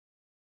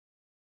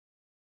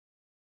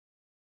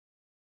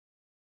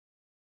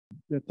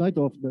The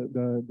title of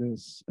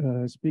this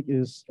speak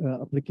is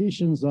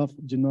Applications of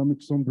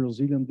Genomics on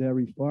Brazilian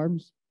Dairy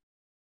Farms.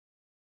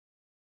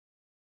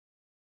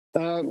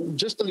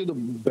 Just a little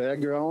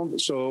background.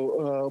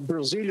 So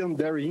Brazilian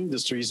dairy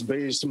industry is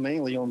based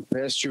mainly on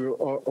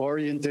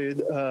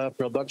pasture-oriented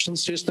production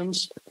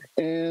systems.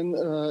 And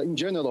in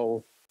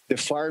general, the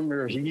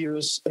farmer here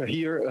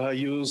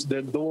use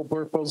the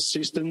dual-purpose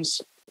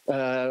systems,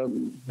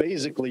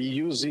 basically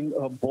using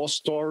Bos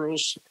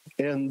Taurus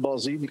and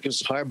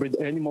Basilicus hybrid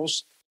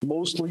animals,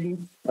 mostly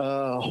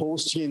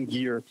Holstein and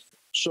Gyr.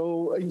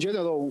 So in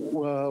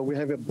general, we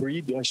have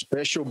a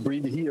special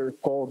breed here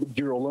called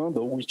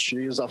Girolando, which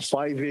is a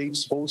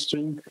 5/8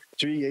 Holstein,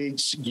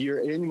 3/8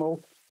 Gyr animal.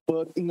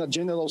 But in a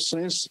general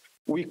sense,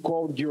 we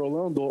call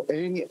Girolando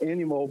any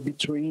animal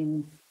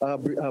between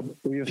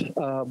with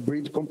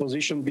breed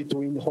composition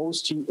between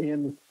Holstein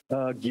and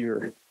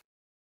Gyr.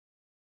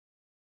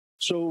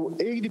 So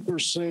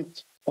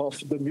 80% of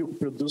the milk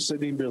produced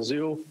in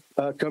Brazil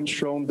comes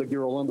from the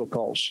Girolando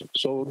cows.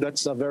 So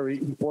that's a very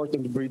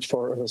important breed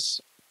for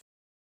us.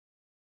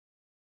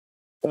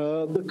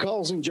 The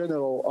cows in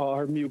general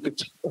are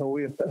milked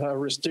with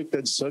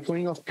restricted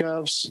suckling of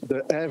calves.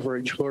 The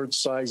average herd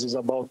size is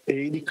about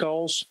 80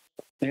 cows,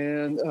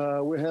 and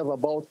we have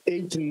about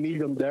 18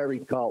 million dairy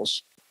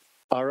cows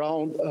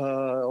around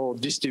or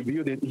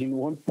distributed in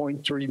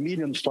 1.3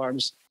 million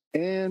farms.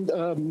 And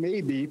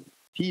maybe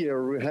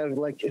here we have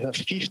like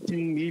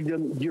 15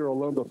 million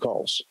Girolando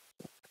cows.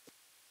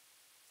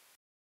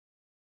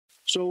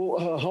 So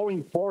how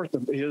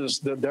important is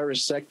the dairy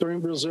sector in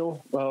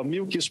Brazil?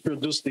 Milk is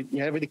produced in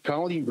every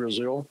county in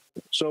Brazil.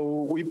 So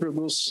we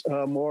produce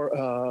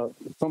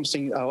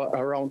something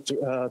around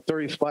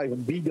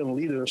 35 billion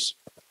liters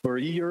per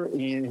year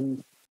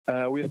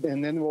with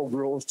an annual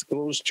growth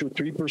close to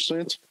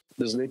 3%.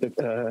 This data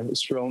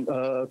is from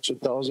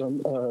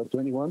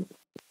 2021.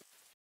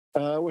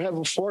 We have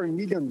 4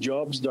 million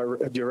jobs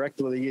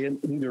directly and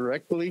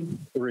indirectly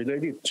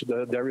related to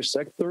the dairy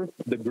sector.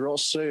 The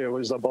gross sale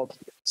is about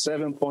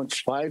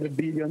 7.5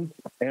 billion,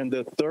 and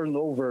the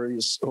turnover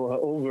is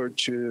over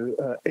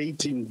to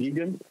 18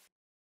 billion.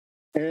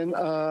 And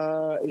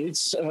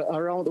it's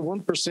around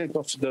 1%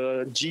 of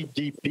the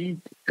GDP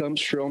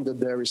comes from the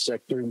dairy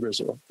sector in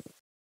Brazil.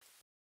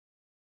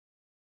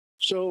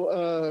 So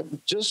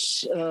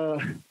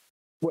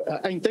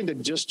I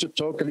intended just to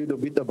talk a little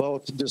bit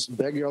about this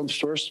background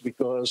first,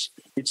 because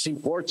it's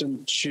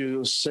important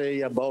to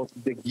say about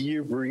the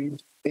Gyr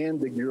breed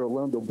and the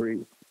Girolando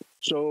breed.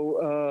 So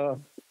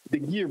the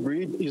Gyr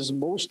breed is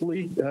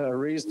mostly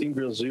raised in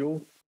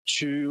Brazil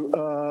to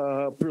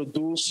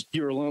produce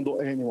Girolando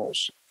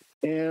animals.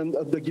 And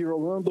the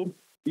Girolando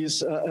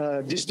is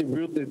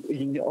distributed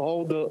in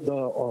all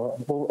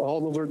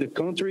over the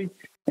country,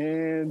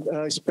 and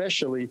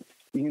especially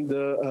in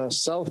the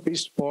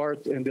southeast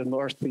part and the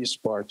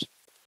northeast part.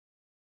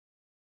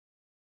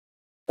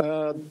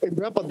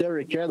 EMPRAPA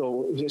Dairy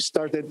Cattle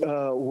started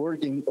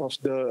working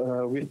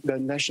with the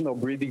national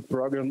breeding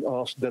program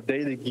of the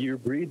daily Gyr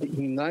breed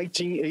in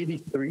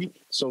 1983.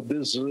 So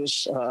this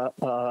is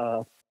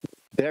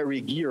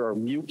dairy Gyr or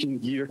milking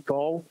Gyr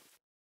cow.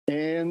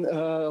 And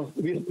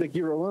with the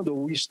Girolando,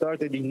 we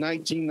started in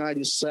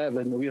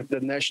 1997 with the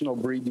national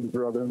breeding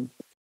program.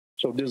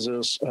 So this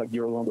is a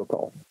Girolando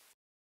cow.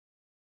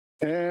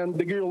 And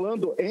the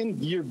Girolando and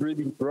Gyr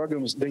breeding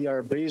programs, they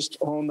are based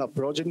on a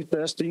progeny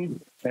testing,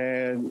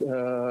 and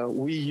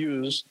we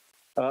use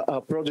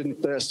a progeny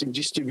testing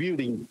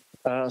distributing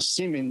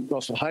semen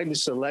of highly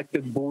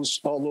selected bulls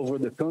all over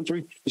the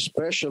country,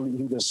 especially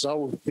in the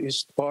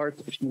southeast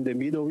part, in the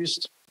Middle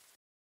East.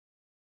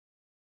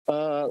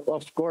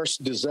 Of course,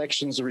 these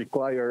actions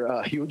require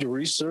huge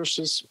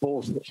resources,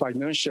 both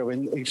financial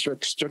and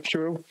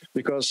infrastructural,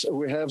 because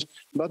we have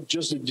not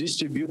just to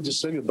distribute the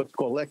semen, but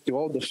collect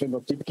all the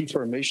phenotypic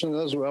information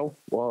as well,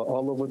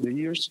 all over the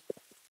years.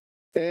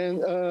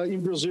 And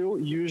in Brazil,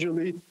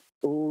 usually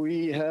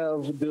we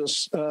have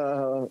this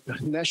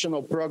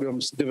national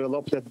programs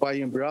developed by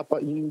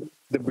EMPRAPA in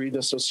the breed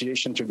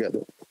association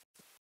together.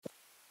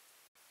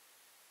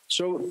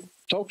 So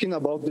talking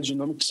about the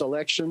genomic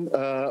selection,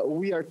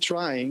 we are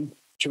trying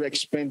to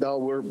expand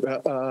our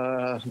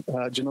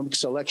genomic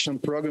selection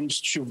programs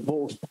to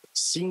both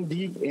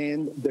Cindy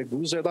and the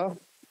Guzera,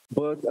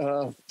 but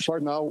for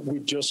now we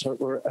just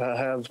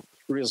have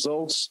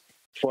results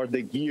for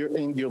the Gyr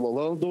and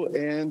Girolando,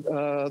 and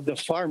the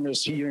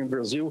farmers here in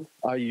Brazil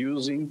are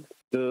using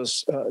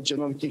this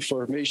genomic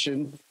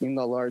information in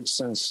a large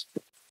sense.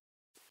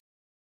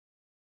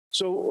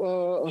 So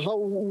how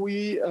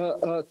we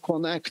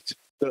connect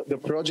the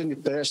progeny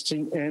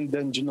testing and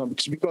then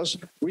genomics, because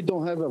we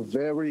don't have a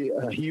very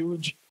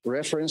huge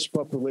reference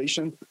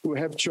population. We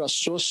have to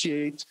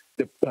associate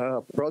the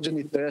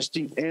progeny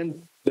testing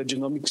and the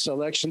genomic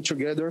selection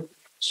together.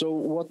 So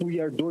what we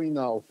are doing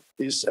now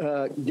is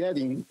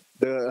getting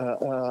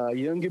the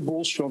young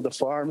bulls from the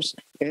farms,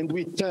 and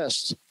we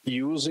test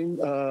using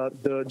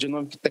the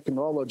genomic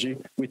technology.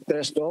 We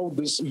test all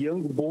these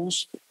young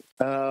bulls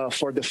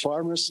for the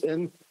farmers,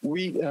 and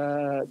we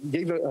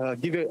give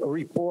a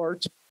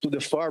report to the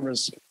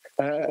farmers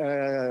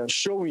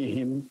showing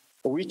him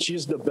which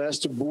is the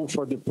best bull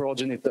for the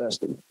progeny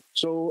testing.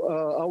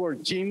 So our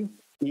team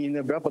in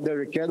EMPRAPA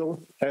Dairy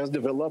Cattle has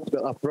developed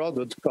a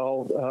product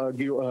called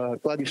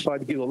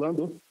clarified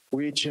Girolando,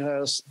 which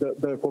has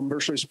the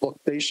commercial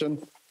exploitation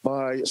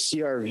by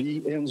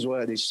CRV and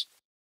Zoetis.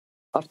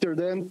 After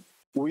then,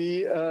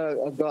 we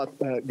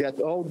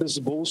get all these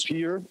bulls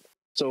here.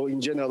 So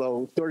in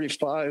general,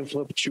 35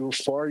 up to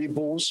 40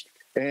 bulls.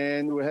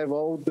 And we have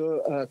all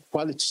the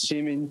quality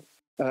semen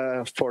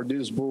for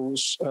these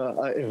bulls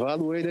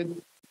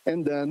evaluated.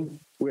 And then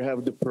we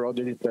have the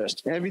progeny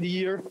test. Every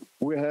year,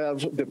 we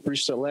have the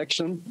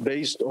pre-selection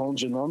based on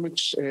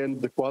genomics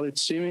and the quality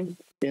semen.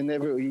 And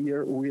every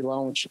year, we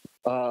launch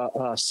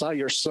a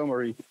sire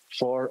summary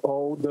for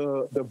all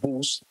the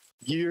bulls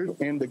here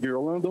in the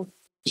Girolando.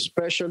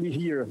 Especially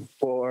here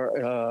for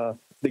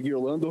the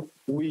Girolando,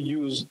 we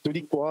use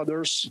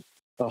 3/4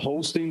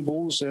 Holstein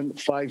bulls and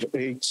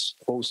 5/8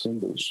 Holstein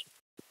bulls.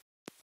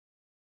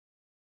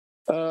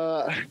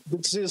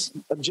 This is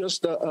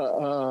just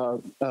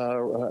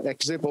an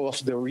example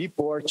of the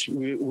report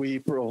we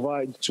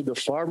provide to the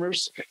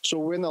farmers. So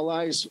we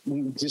analyze,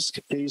 in this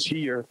case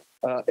here,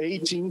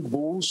 18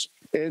 bulls,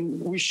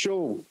 and we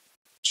show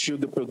to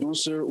the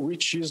producer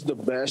which is the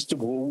best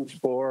bull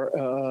for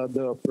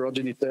the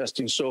progeny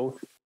testing. So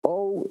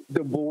all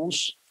the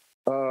bulls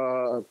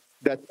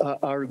that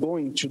are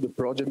going to the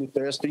progeny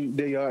testing,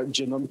 they are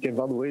genomic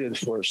evaluated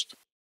first.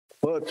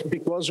 But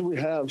because we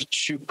have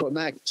to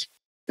connect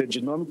the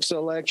genomic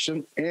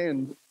selection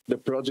and the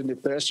progeny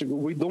testing,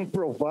 we don't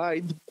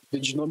provide the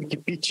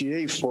genomic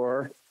PTA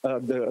for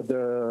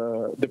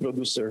the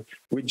producer.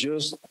 We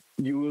just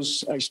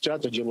use a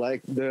strategy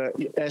like the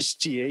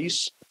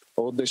STAs,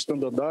 or the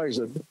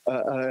standardized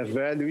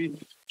value,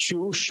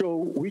 to show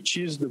which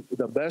is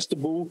the best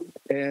bull,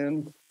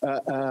 and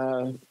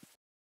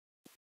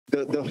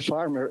the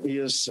farmer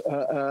is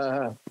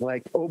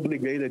like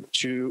obligated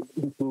to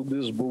include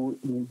this bull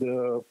in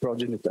the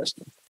progeny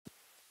testing.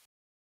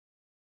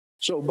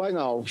 So by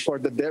now, for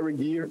the dairy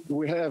gear,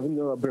 we have in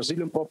the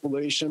Brazilian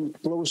population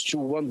close to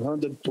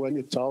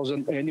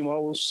 120,000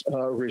 animals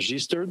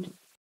registered.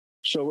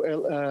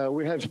 So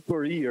we have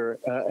per year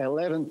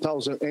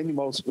 11,000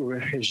 animals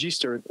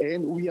registered,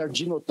 and we are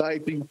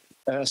genotyping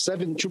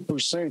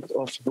 72%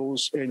 of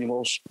those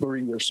animals per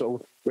year.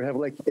 So we have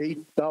like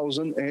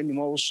 8,000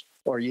 animals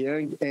or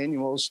young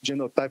animals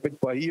genotyped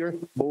per year,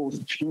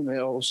 both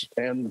females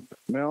and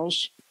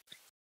males.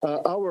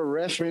 Our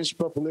reference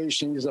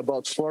population is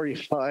about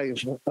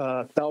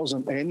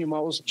 45,000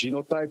 animals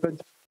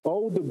genotyped.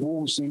 All the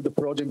bulls in the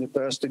progeny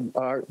testing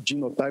are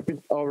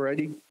genotyped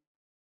already.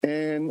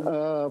 And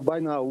by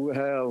now we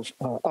have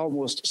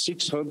almost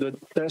 600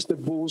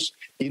 tested bulls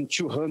in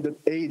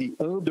 280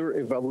 under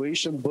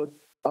evaluation, but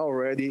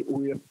already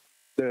with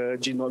the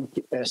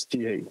genomic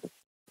STA.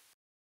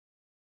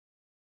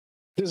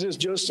 This is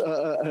just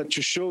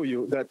to show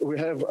you that we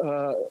have,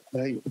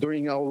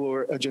 during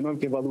our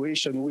genomic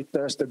evaluation, we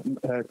tested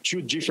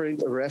 2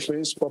 different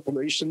reference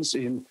populations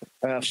in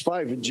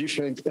 5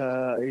 different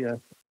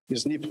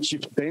SNP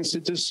chip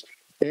densities,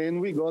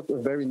 and we got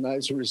very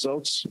nice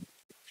results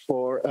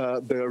for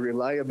the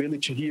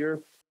reliability here.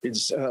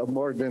 It's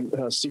more than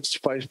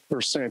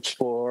 65%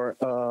 for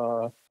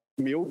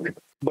milk,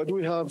 but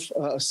we have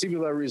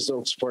similar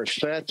results for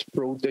fat,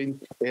 protein,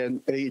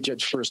 and age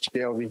at first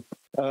Kelvin.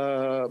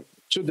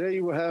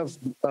 Today, we have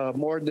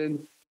more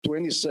than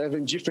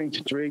 27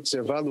 different traits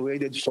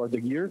evaluated for the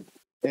year,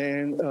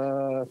 and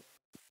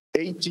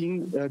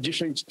 18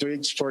 different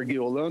traits for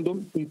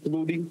Girolando,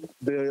 including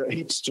the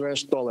heat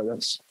stress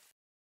tolerance.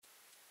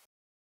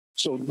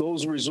 So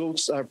those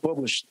results are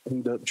published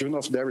in the Journal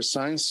of Dairy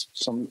Science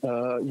some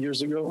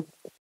years ago.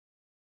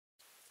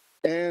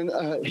 And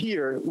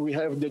here we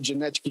have the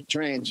genetic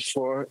trend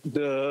for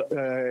the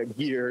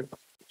gear.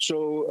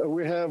 So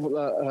we have,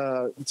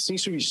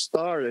 since we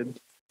started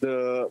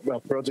the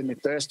progeny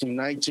test in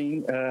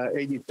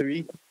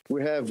 1983,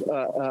 we have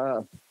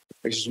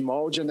a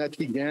small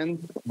genetic gain,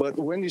 but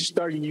when we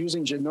started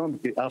using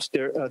genomics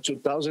after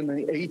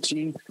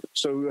 2018,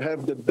 so we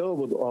have the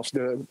double of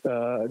the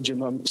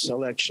genomic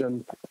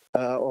selection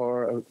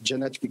or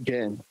genetic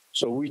gain,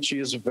 so which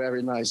is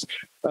very nice.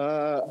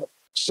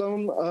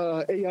 Some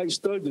AI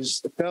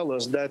studies tell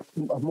us that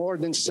more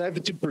than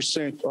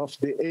 70% of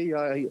the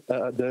AI,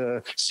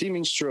 the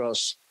semen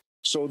straws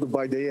sold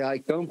by the AI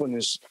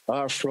companies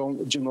are from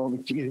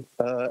genomic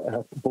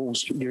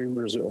bulls here in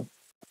Brazil.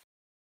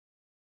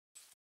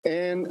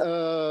 And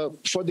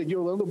for the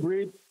Girolando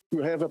breed,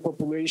 we have a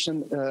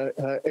population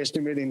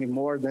estimating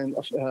more than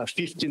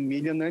 15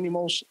 million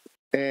animals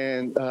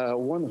and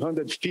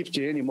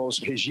 150 animals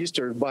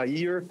registered by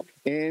year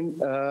and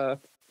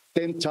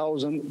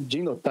 10,000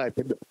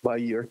 genotyped by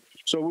year.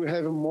 So we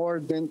have more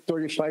than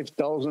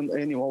 35,000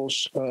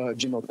 animals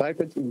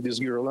genotyped in this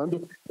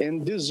Girolando.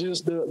 And this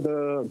is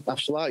a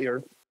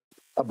flyer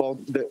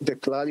about the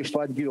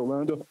clarified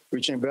Girolando,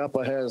 which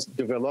EMPRAPA has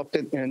developed,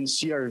 and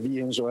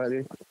CRV and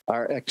Zoetis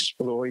are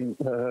exploring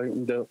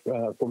in the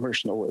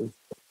commercial way.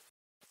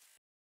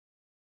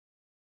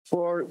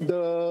 For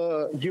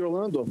the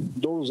Girolando,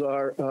 those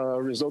are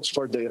results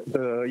for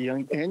the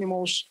young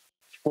animals.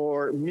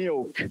 For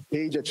milk,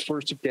 age at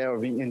first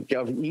Kelvin and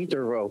Kelvin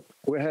interval,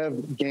 we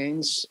have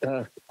gains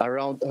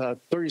around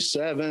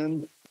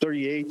 37,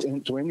 38,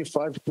 and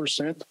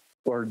 25%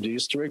 for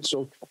this trait.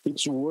 So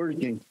it's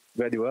working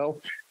very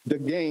well. The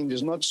gain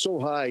is not so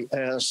high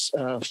as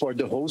for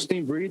the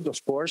Holstein breed,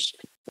 of course,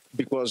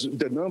 because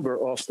the number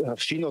of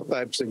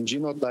phenotypes and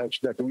genotypes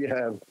that we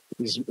have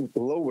is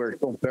lower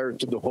compared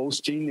to the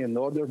Holstein and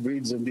other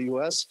breeds in the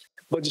US,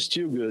 but it's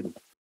still good.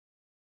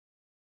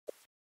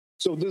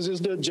 So this is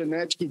the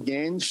genetic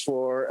gain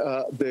for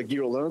the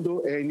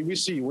Girolando, and we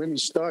see when we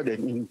started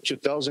in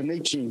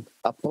 2018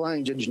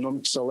 applying the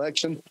genomic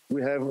selection,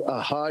 we have a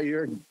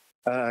higher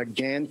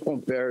gain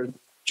compared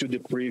to the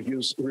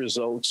previous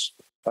results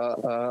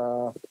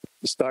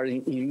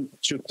starting in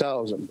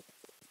 2000.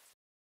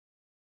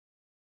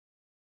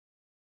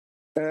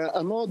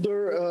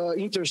 Another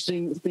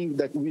interesting thing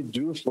that we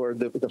do for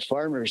the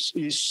farmers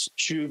is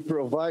to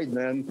provide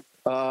them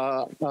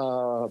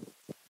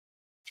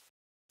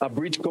a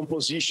breed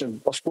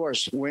composition. Of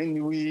course,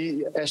 when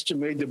we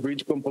estimate the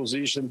breed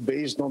composition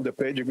based on the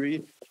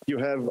pedigree, you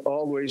have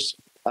always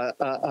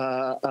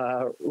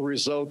a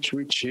result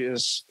which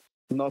is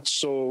not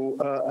so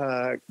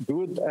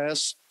good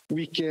as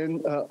we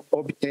can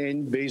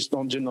obtain based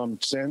on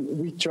genomics. And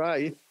we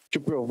try to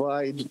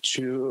provide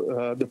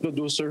to the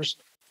producers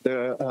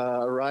the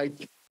right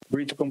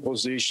breed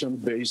composition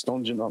based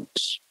on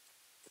genomics.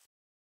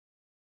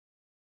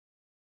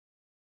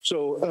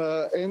 So,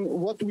 and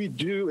what we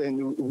do,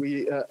 and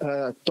we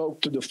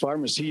talk to the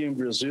farmers here in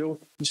Brazil,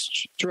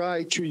 is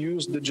try to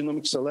use the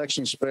genomic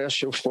selection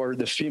special for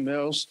the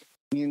females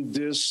in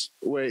this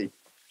way.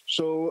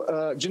 So,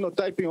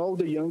 genotyping all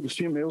the young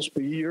females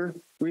per year,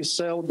 we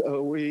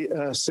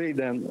say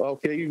them,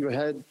 okay, you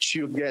had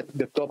to get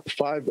the top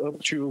 5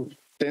 up to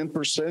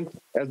 10%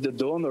 as the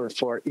donor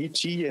for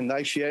ET and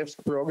IFF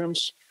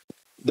programs.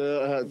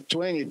 The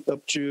 20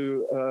 up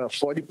to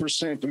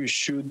 40%, we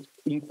should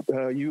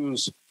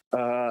use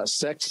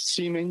sex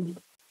semen.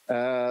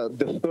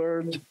 The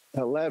third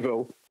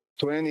level,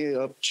 20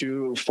 up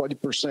to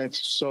 40%.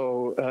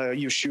 So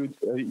you should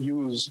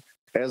use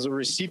as a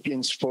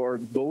recipients for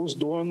those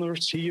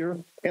donors here.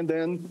 And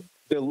then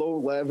the low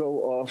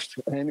level of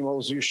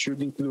animals, you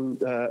should include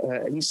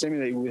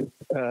inseminate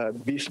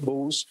with beef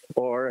bulls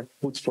or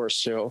put for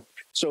sale.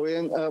 So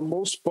in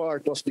most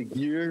part of the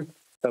year,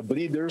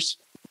 breeders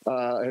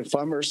and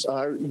farmers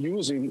are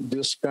using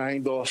this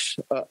kind of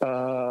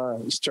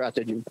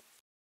strategy.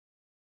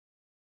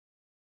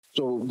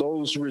 So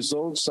those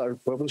results are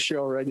published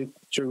already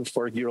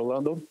for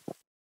Girolando.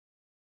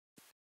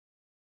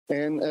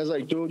 And as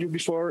I told you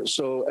before,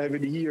 so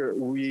every year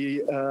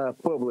we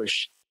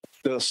publish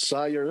the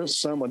sire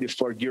summary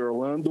for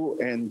Girolando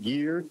and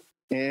Gear,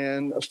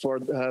 and for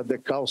the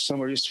cow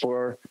summaries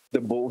for the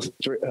both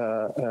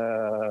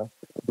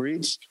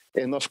breeds.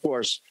 And of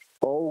course,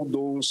 all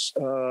those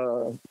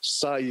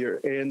sire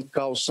and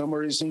cow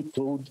summaries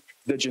include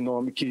the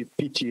genomic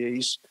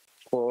PTAs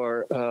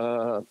for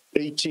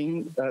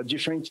 18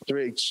 different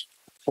traits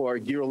for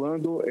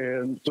Girolando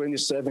and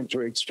 27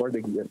 traits for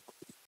the Gear.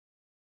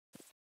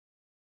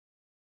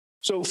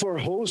 So for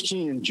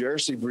Holstein and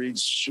Jersey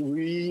breeds,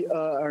 we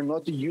are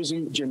not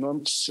using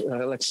genomics,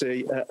 let's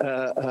say,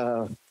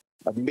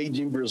 made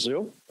in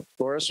Brazil. Of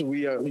course,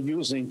 we are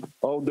using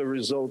all the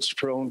results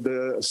from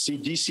the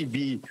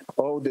CDCB,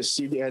 all the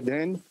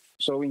CDN.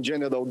 So in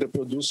general, the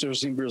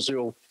producers in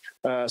Brazil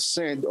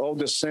send all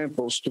the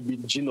samples to be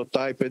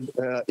genotyped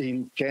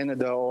in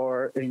Canada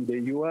or in the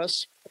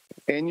US.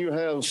 And you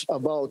have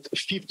about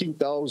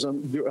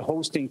 15,000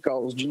 Holstein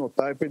cows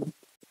genotyped.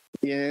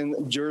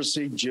 In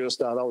Jersey,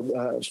 just around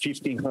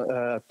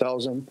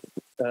 15,000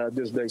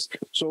 these days.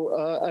 So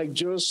I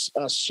just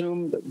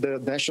assumed the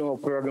national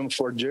program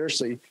for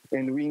Jersey,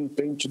 and we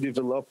intend to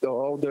develop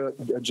all the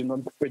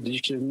genomic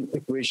prediction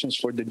equations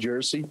for the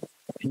Jersey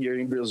here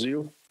in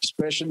Brazil,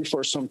 especially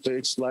for some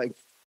traits like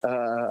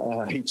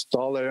heat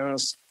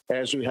tolerance,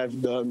 as we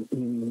have done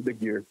in the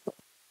Gear.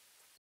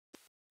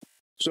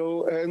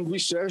 So, and we,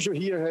 Sergio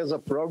here has a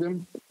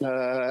program,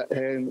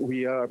 and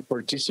we are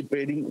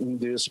participating in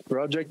this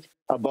project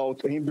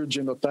about embryo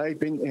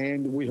genotyping,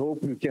 and we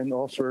hope we can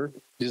offer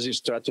this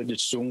strategy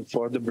soon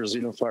for the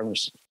Brazilian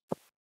farmers,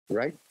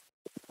 right?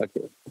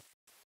 Okay.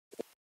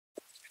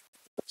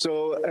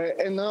 So,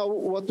 and now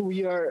what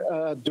we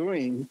are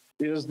doing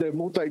is the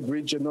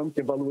multi-breed genomic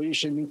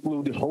evaluation,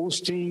 include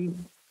Holstein,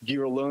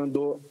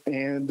 Girolando,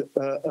 and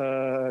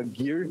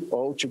Gear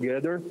all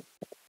together.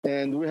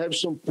 And we have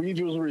some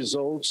previous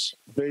results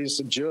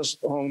based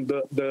just on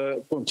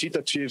the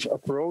quantitative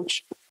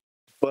approach.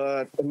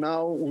 But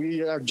now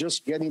we are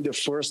just getting the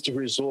first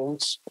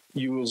results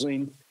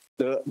using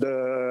the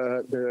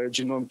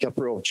genomic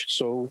approach.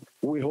 So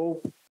we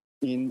hope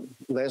in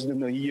less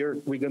than a year,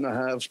 we're going to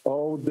have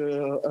all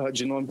the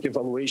genomic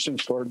evaluation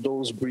for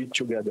those breeds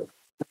together.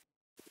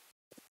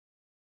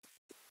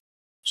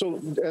 So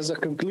as a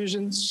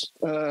conclusions,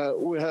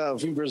 we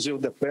have in Brazil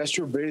the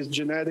pasture-based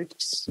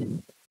genetics.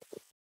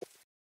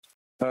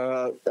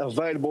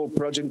 available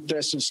project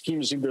testing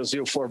schemes in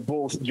Brazil for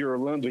both the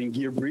Orlando and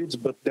Gear breeds,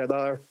 but there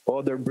are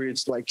other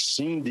breeds like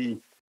Cindy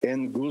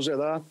and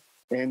Guzera,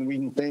 and we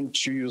intend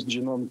to use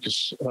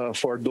genomics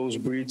for those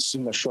breeds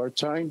in a short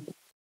time.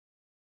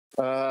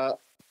 Our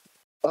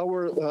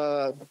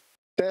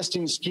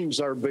testing schemes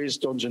are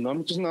based on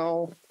genomics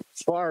now.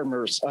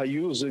 Farmers are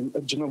using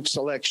genomic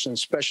selection,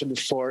 especially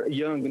for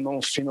young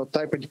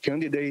non-phenotyped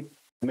candidate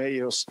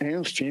males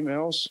and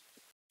females.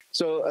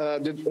 So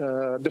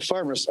the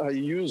farmers are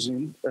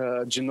using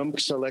genomic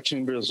selection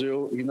in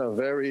Brazil in a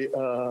very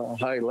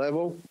high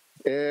level,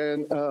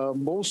 and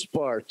most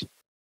part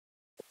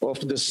of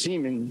the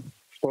semen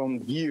from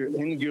Gear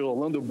and Gear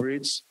Orlando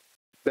breeds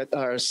that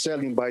are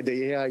selling by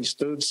the AI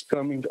studies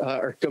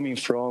are coming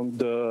from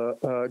the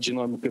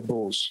genomic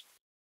bulls.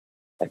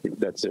 I think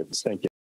that's it. Thank you.